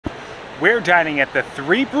We're dining at the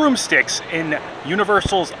Three Broomsticks in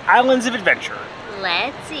Universal's Islands of Adventure.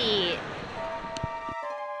 Let's eat.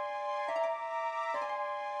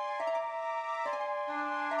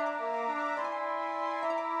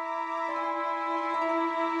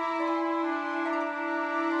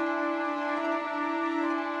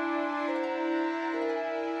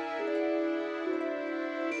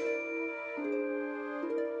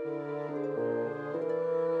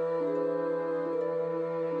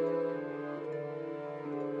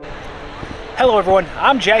 Hello everyone,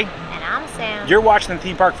 I'm Jay. And I'm Sam. You're watching the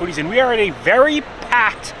Theme Park Foodies, and we are at a very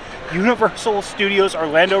packed Universal Studios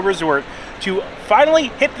Orlando Resort to finally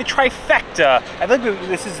hit the trifecta. I think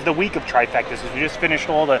this is the week of trifectas, as we just finished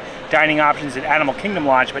all the dining options at Animal Kingdom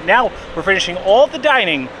Lodge, but now we're finishing all the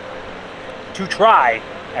dining to try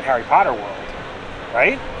at Harry Potter World,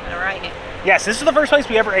 right? All right. Yes, this is the first place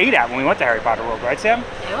we ever ate at when we went to Harry Potter World, right, Sam?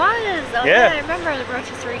 It was. Oh, yeah. I remember the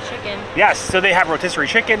rotisserie chicken. Yes, so they have rotisserie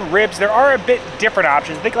chicken, ribs. There are a bit different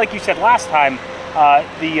options. I think, like you said last time,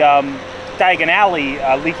 the Diagon Alley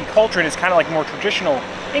leaky cauldron is kind of like more traditional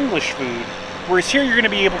English food, whereas here you're going to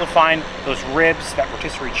be able to find those ribs, that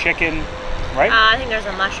rotisserie chicken, right? I think there's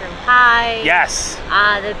a mushroom pie. Yes.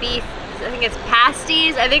 The beef. I think it's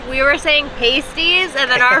pasties. I think we were saying pasties,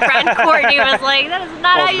 and then our friend Courtney was like, that is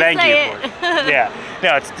not how you say it. Yeah.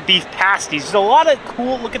 No, it's the beef pasties. There's a lot of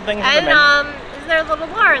cool looking things in the menu. And is there a little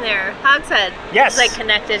bar in there? Hogshead. Yes. It's like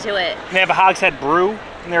connected to it. And they have a Hogshead brew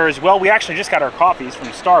in there as well. We actually just got our coffees from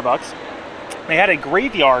Starbucks. They had a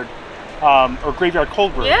graveyard, or graveyard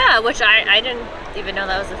cold brew. Yeah, which I didn't even know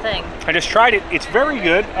that was a thing. I just tried it. It's very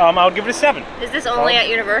good. I'll give it a 7. Is this only at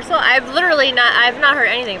Universal? I've not heard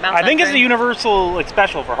anything about that. I think it's a Universal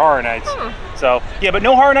special for Horror Nights. So, yeah, but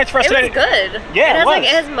no Horror Nights for us today. It was good. Yeah, it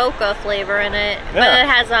has mocha flavor in it. Yeah. But it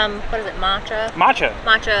has, what is it, matcha? Matcha.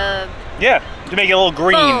 Matcha. Yeah, to make it a little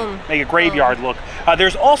green, foam. Make a graveyard look.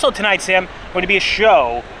 There's also tonight, Sam, going to be a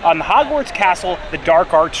show on the Hogwarts Castle, the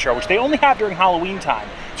Dark Arts Show, which they only have during Halloween time.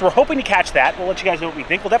 So we're hoping to catch that. We'll let you guys know what we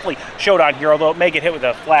think. We'll definitely show it on here, although it may get hit with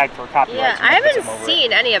a flag for copyright. Yeah, so I haven't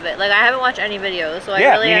seen any of it. Like, I haven't watched any videos, so I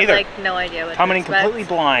really have, like, no idea what Coming in completely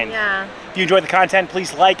blind. Yeah. If you enjoyed the content,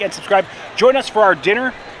 please like and subscribe. Join us for our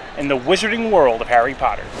dinner in the wizarding world of Harry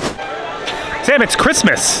Potter. Sam, it's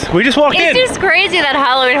Christmas. We just walked in. It's just crazy that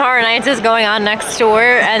Halloween Horror Nights is going on next door,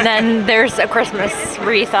 and then there's a Christmas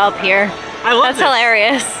wreath up here. I love That's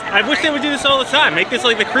hilarious. I wish they would do this all the time. Make this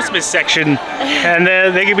like the Christmas section, and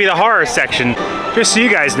they could be the horror section. Just so you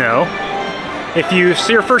guys know, if it's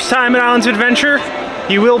your first time at Islands of Adventure,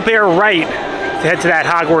 you will bear right to head to that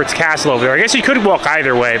Hogwarts castle over there. I guess you could walk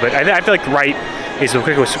either way, but I feel like right is the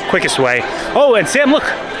quickest way. Oh, and Sam, look,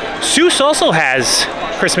 Seuss also has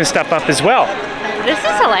Christmas stuff up as well. This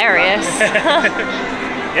is hilarious.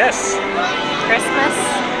 Yes. Christmas.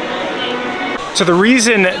 So the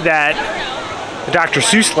reason that the Dr.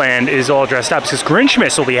 Seuss land is all dressed up is because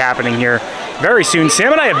Grinchmas will be happening here very soon.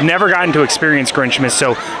 Sam and I have never gotten to experience Grinchmas,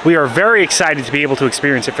 so we are very excited to be able to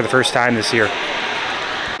experience it for the first time this year.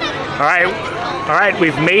 All right,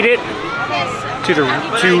 we've made it to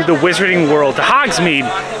the wizarding world, to Hogsmeade.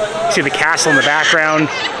 You see the castle in the background,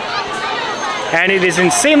 and it is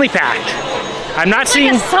insanely packed. I'm not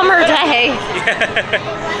seeing like a summer day.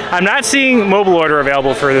 I'm not seeing mobile order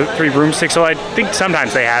available for the Three Broomsticks, so I think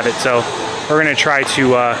sometimes they have it. So we're gonna try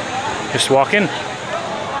to just walk in.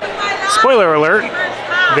 Spoiler alert: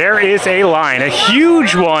 there is a line, a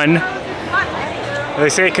huge one. They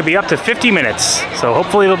say it could be up to 50 minutes, so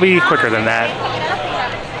hopefully it'll be quicker than that.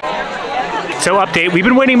 So update: we've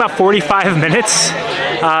been waiting about 45 minutes.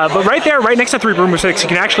 But right there, right next to Three Broomsticks, you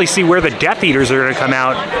can actually see where the Death Eaters are going to come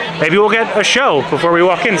out. Maybe we'll get a show before we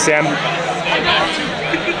walk in, Sam.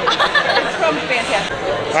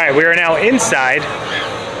 All right, we are now inside,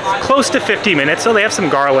 close to 50 minutes, so they have some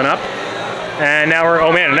garland up. And now we're,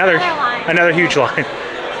 oh man, another huge line.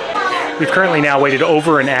 We've currently now waited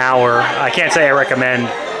over an hour. I can't say I recommend.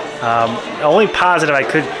 The only positive I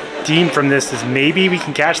could deem from this is maybe we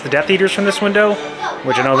can catch the Death Eaters from this window,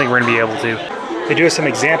 which I don't think we're going to be able to. They do have some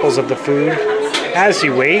examples of the food as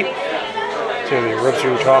you wait. So the ribs we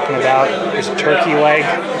were talking about, there's a turkey leg,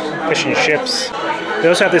 fish and chips. They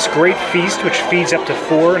also have this great feast which feeds up to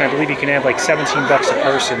 4, and I believe you can have like 17 bucks a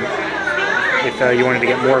person if you wanted to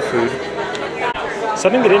get more food.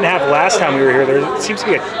 Something they didn't have last time we were here, there seems to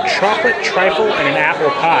be a chocolate trifle and an apple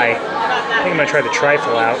pie. I think I'm gonna try the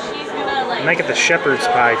trifle out. I might get the shepherd's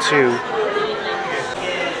pie too.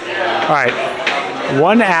 All right,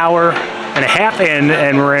 1 hour and a half in,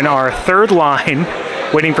 and we're in our 3rd line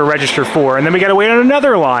waiting for register 4, and then we gotta wait on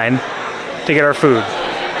another line to get our food.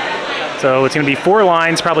 So it's gonna be 4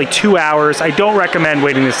 lines, probably 2 hours. I don't recommend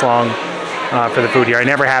waiting this long. for the food here. I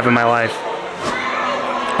never have in my life.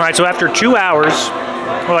 All right, so after 2 hours,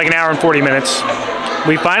 or like an hour and 40 minutes,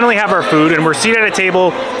 we finally have our food, and we're seated at a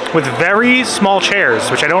table with very small chairs,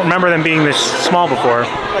 which I don't remember them being this small before.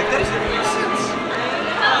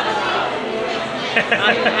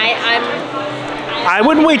 I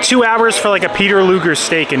wouldn't wait 2 hours for like a Peter Luger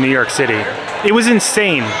steak in New York City. It was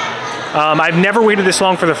insane. I've never waited this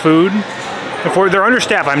long for the food. They're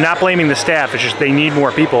understaffed. I'm not blaming the staff. It's just they need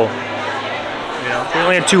more people. We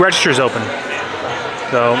only have 2 registers open.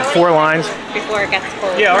 So 4 lines. Before it gets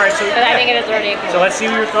cold. Yeah, all right. So, but I think it is already cold. So let's see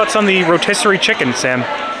your thoughts on the rotisserie chicken, Sam.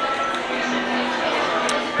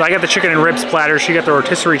 I got the chicken and ribs platter. She got the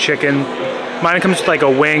rotisserie chicken. Mine comes with like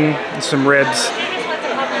a wing and some ribs.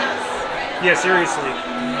 Yeah, seriously.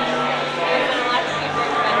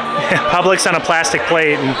 Publix on a plastic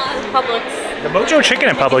plate. And Publix. The Mojo chicken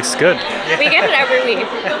at Publix is good. We get it every week.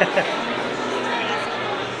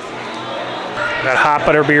 Got hot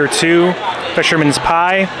butterbeer 2, fisherman's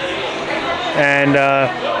pie, and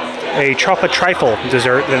a chocolate trifle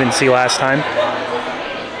dessert that I didn't see last time.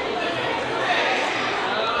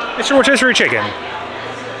 It's a rotisserie chicken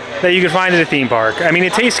that you can find at a theme park. I mean,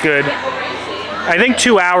 it tastes good. I think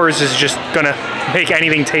 2 hours is just gonna make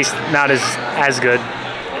anything taste not as good.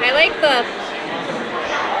 I like the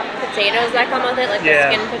potatoes that come with it, like the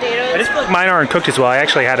skin potatoes. I just feel like mine aren't cooked as well. I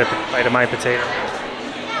actually had a bite of my potato.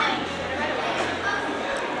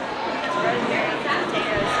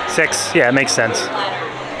 6, yeah, it makes sense.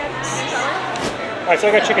 Alright, so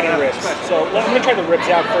I got chicken and ribs. So I'm gonna try the ribs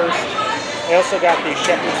out first. I also got the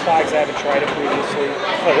shepherd's pie because I haven't tried it previously.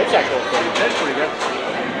 Oh, ribs actually good. That's pretty good.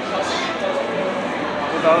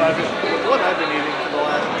 With what I've been eating for the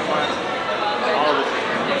last month, all of it.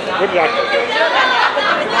 Ribs actually good.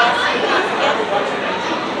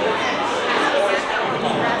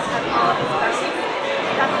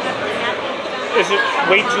 Is it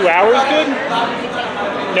wait 2 hours good?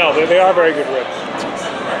 No, but they are very good ribs.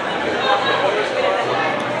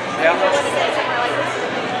 Yeah.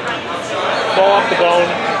 Fall off the bone,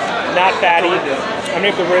 not fatty. I'm gonna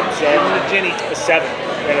give the ribs a 7.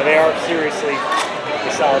 You know, they are seriously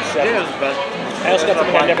a solid 7. Yeah, best. I also got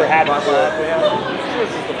something I've never had before.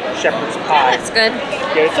 Shepherd's pie. That's good.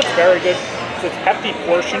 Yeah, it's a very good. It's a hefty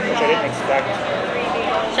portion, which I didn't expect.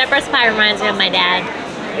 Shepherd's pie reminds me of my dad.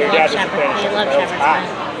 He loved shepherd's pie.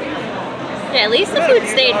 Yeah, at least the food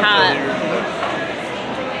stayed hot.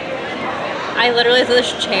 I literally,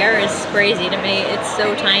 this chair is crazy to me. It's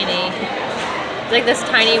so tiny. It's like this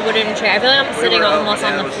tiny wooden chair. I feel like I'm sitting almost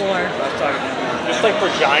on the floor. Just like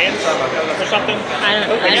for giants or something? I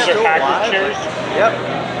don't know. These are package chairs? Yep.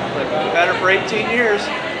 We've had it for 18 years.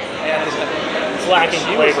 And it's lacking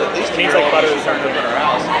flavor. It needs like butter or something. It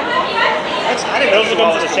also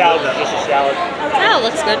comes with a salad, just a salad. Salad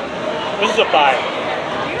looks good. This is a 5.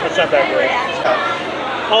 It's not that great.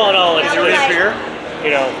 All in all, it's just, you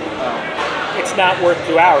know, it's not worth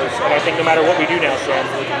 2 hours. And I think no matter what we do now, Sam,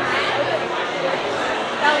 we're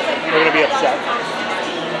going to be upset.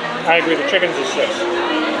 I agree, the chicken's a 6.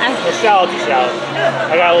 The salad's a salad.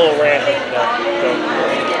 I got a little rant, so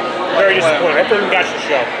very disappointed. I think we got the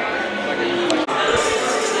show.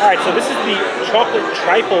 Alright, so this is the chocolate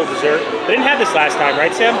trifle dessert. They didn't have this last time, right,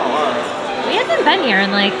 Sam? We haven't been here in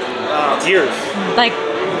like... years. Like...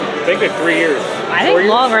 I think like 3 years. I think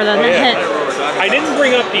longer than that. I didn't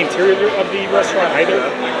bring up the interior of the restaurant either,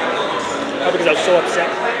 because I was so upset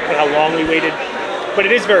at how long we waited. But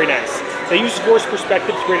it is very nice. They use forced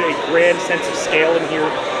perspective to create a grand sense of scale in here.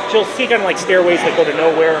 So you'll see kind of like stairways that go to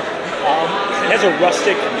nowhere. It has a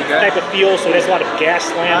rustic type of feel, so it has a lot of gas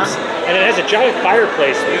lamps, and it has a giant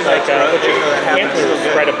fireplace with like antlers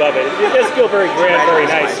right above it. It does feel very grand, very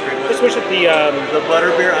nice. Just wish that the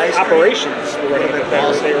butterbeer ice operations were running a bit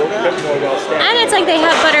better. They were a bit more well staffed. And it's like they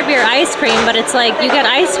have butterbeer ice cream, but it's like you get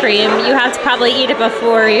ice cream, you have to probably eat it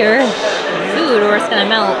before your food, or it's gonna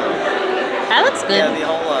melt. That looks good.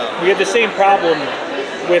 We had the same problem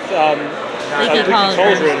with leaky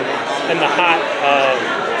cauldron and the hot.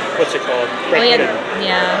 What's it called? Red pudding.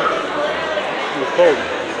 Yeah. It was cold.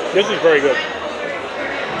 This is very good.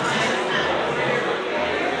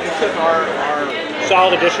 You took our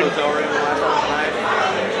solid addition.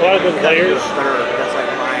 A lot of good layers. That's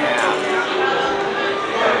like my half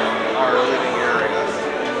of our living area.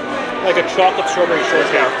 Like a chocolate strawberry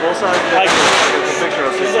shortcake. Full size. Like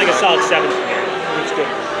this is like a solid 7. It's good.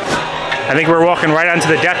 I think we're walking right onto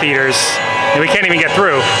the Death Eaters, and we can't even get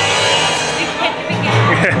through.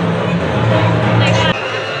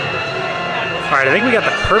 Alright, I think we got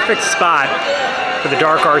the perfect spot for the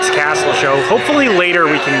Dark Arts Castle show. Hopefully later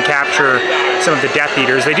we can capture some of the Death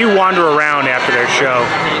Eaters. They do wander around after their show.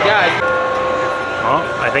 You guys.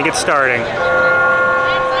 Oh, I think it's starting.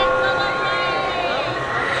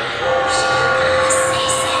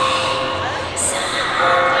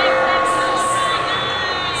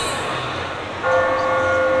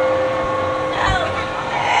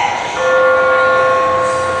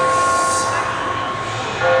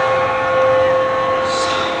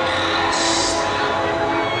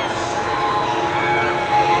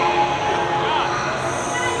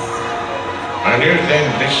 I knew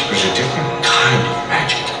then this was a different kind of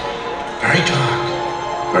magic. Very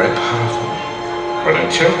dark, very powerful. But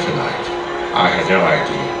until tonight, I had no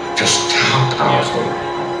idea just how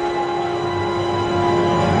powerful.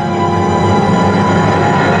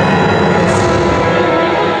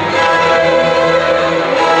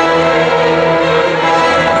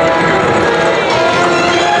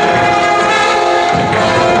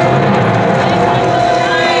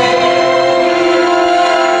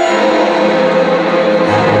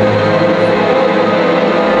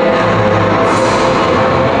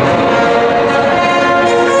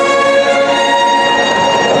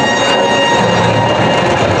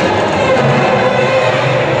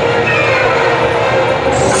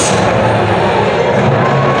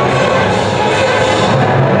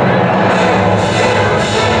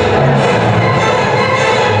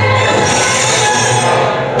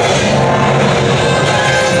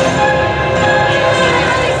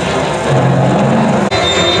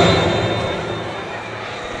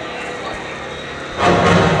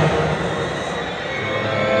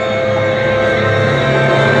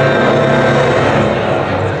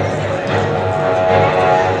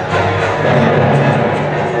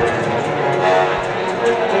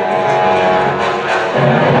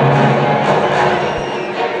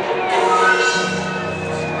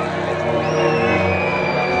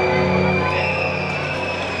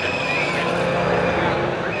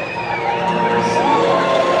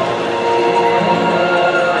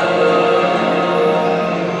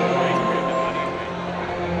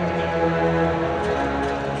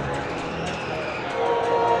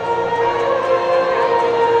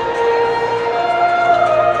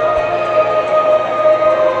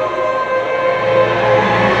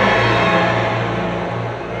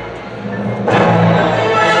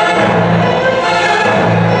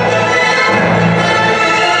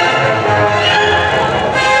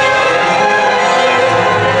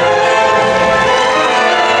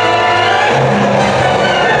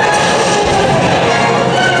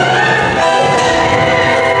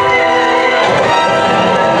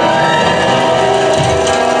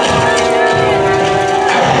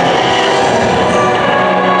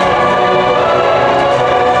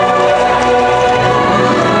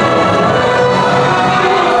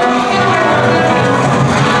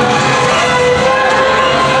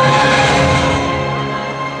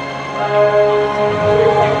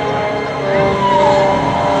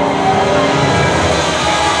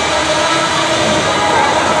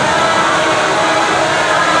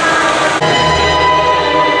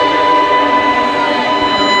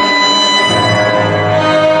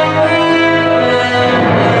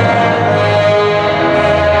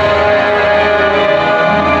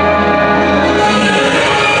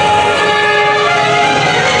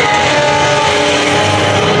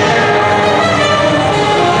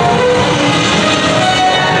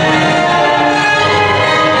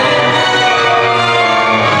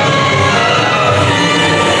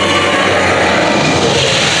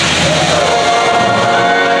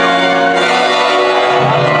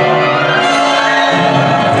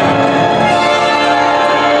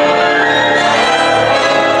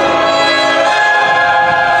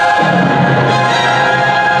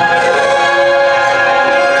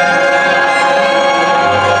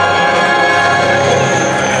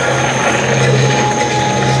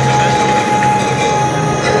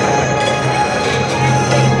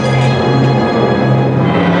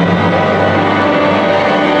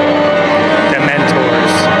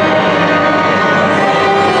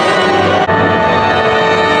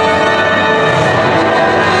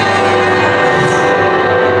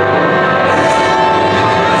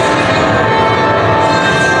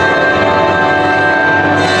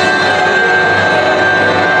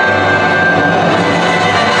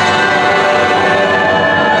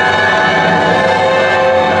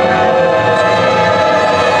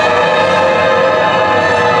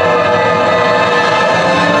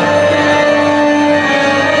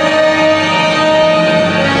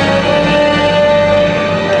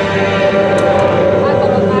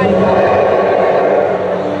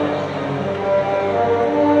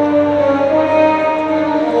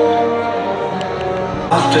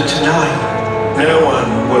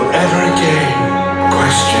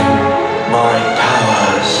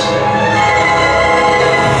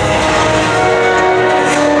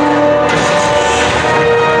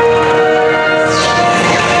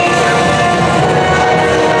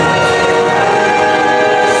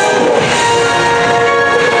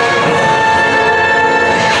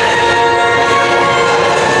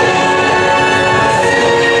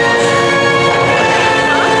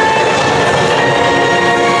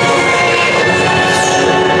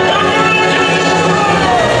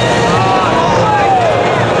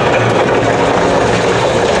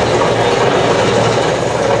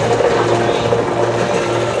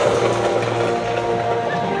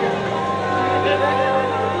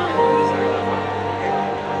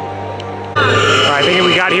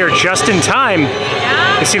 just in time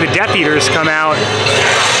to see the Death Eaters come out.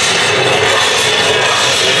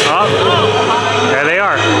 Oh, there they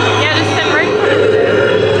are. Yeah, just sit right in front of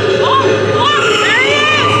it. Oh, look, there he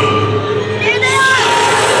is! Here they are!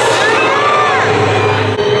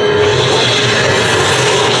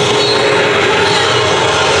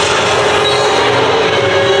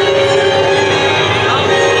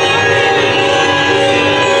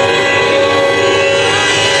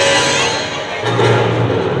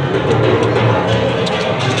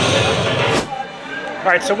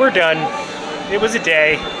 All right, so we're done. It was a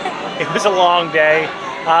day. It was a long day.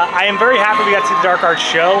 I am very happy we got to see the Dark Arts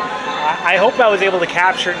show. I hope I was able to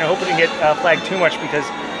capture it, and I hope it didn't get flagged too much because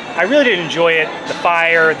I really did enjoy it. The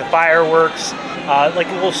fire, the fireworks, like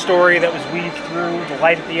a little story that was weaved through, the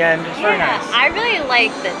light at the end. It was very nice. I really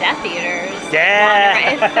liked the Death Eaters.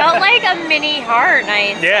 Yeah. It felt like a mini Horror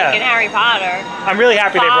Nights like in Harry Potter. I'm really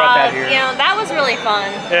happy they brought that here. You know, that was really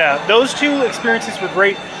fun. Yeah, those two experiences were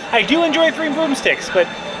great. I do enjoy Three Broomsticks, but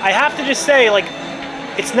I have to just say, like,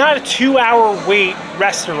 it's not a 2-hour wait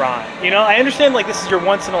restaurant. You know, I understand, like, this is your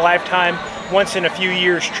once in a lifetime, once in a few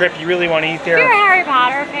years trip. You really want to eat there. If you're a Harry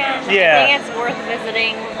Potter fan, yeah. I think it's worth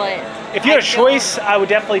visiting, but if you had a choice, I would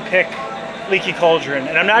definitely pick Leaky Cauldron.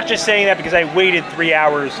 And I'm not just saying that because I waited 3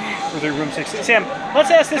 hours for Three Broomsticks. Sam,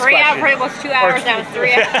 let's ask this question. 3 hours, it was 2 hours, now it's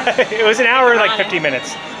 3 hours. It was an hour and like 50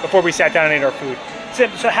 minutes before we sat down and ate our food.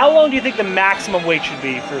 So how long do you think the maximum wait should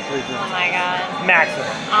be for Three Broomsticks? Oh my god. Maximum.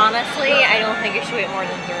 Honestly, I don't think it should wait more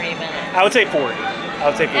than 30 minutes. I would say 40. I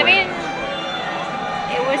would say 40. I mean,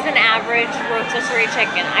 it was an average rotisserie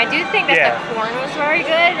chicken. I do think that the corn was very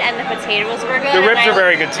good and the potatoes were good. The ribs are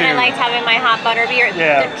very good too. And I liked having my hot butter beer.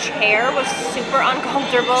 Yeah. The chair was super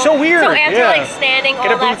uncomfortable. So weird. So after like standing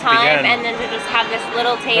all that time again. and then to just have this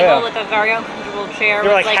little table with a very uncomfortable chair.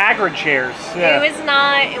 They're like Hagrid chairs. Yeah. It was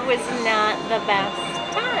not the best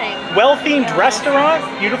time. Well-themed restaurant,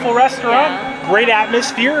 beautiful restaurant, great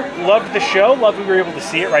atmosphere. Loved the show. Loved we were able to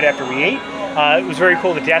see it right after we ate. It was very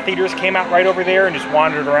cool. The Death Eaters came out right over there and just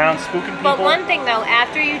wandered around, spooking people. But one thing though,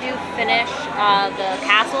 after you do finish the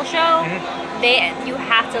castle show, you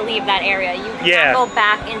have to leave that area. You can't go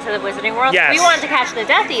back into the Wizarding World. Yes. We wanted to catch the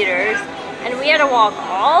Death Eaters, and we had to walk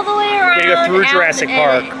all the way around. You go through Jurassic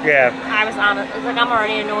Park. Yeah. I was honest. It was like I'm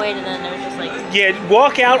already annoyed, and then there was just like. Yeah,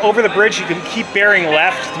 walk out over the bridge. You can keep bearing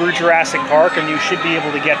left through Jurassic Park, and you should be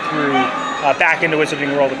able to get through back into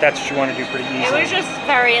Wizarding World if that's what you want to do pretty easily. It was just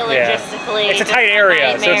very logistically. It's a tight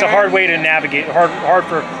area, so it's a hard way to navigate. Hard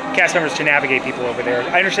for cast members to navigate people over there.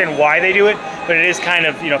 I understand why they do it, but it is kind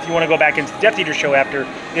of, you know, if you want to go back into the Death Eater show after,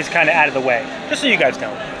 it's kind of out of the way. Just so you guys know.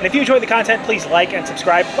 And if you enjoyed the content, please like and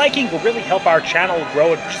subscribe. Liking will really help our channel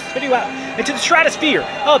grow and push this video out into the stratosphere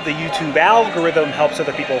of the YouTube algorithm. Helps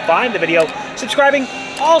other people find the video. Subscribing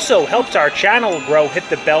also helps our channel grow. Hit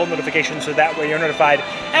the bell notification so that way you're notified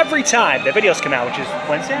every time the videos come out, which is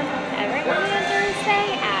Wednesday? Every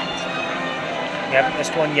Wednesday at. You haven't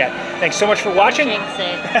missed one yet. Thanks so much for watching.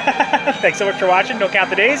 Thanks so much for watching. Don't count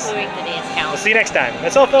the days. Doing the days count. We'll see you next time.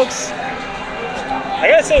 That's all, folks. I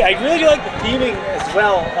gotta say, I really do like the theming as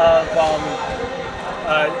well of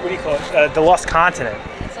what do you call it? The Lost Continent.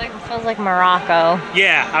 It's like, it feels like Morocco.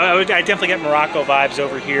 Yeah, I definitely get Morocco vibes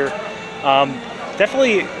over here.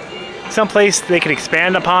 Definitely someplace they could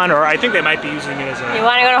expand upon, or I think they might be using it as a... You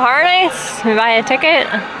want to go to Horror Nights? We buy a ticket?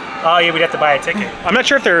 Oh yeah, we'd have to buy a ticket. I'm not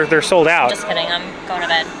sure if they're sold out. Just kidding, I'm going to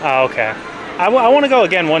bed. Oh, okay. I want to go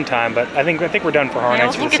again one time, but I think we're done for Horror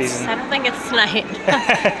Nights for the season. I don't think it's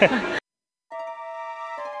tonight.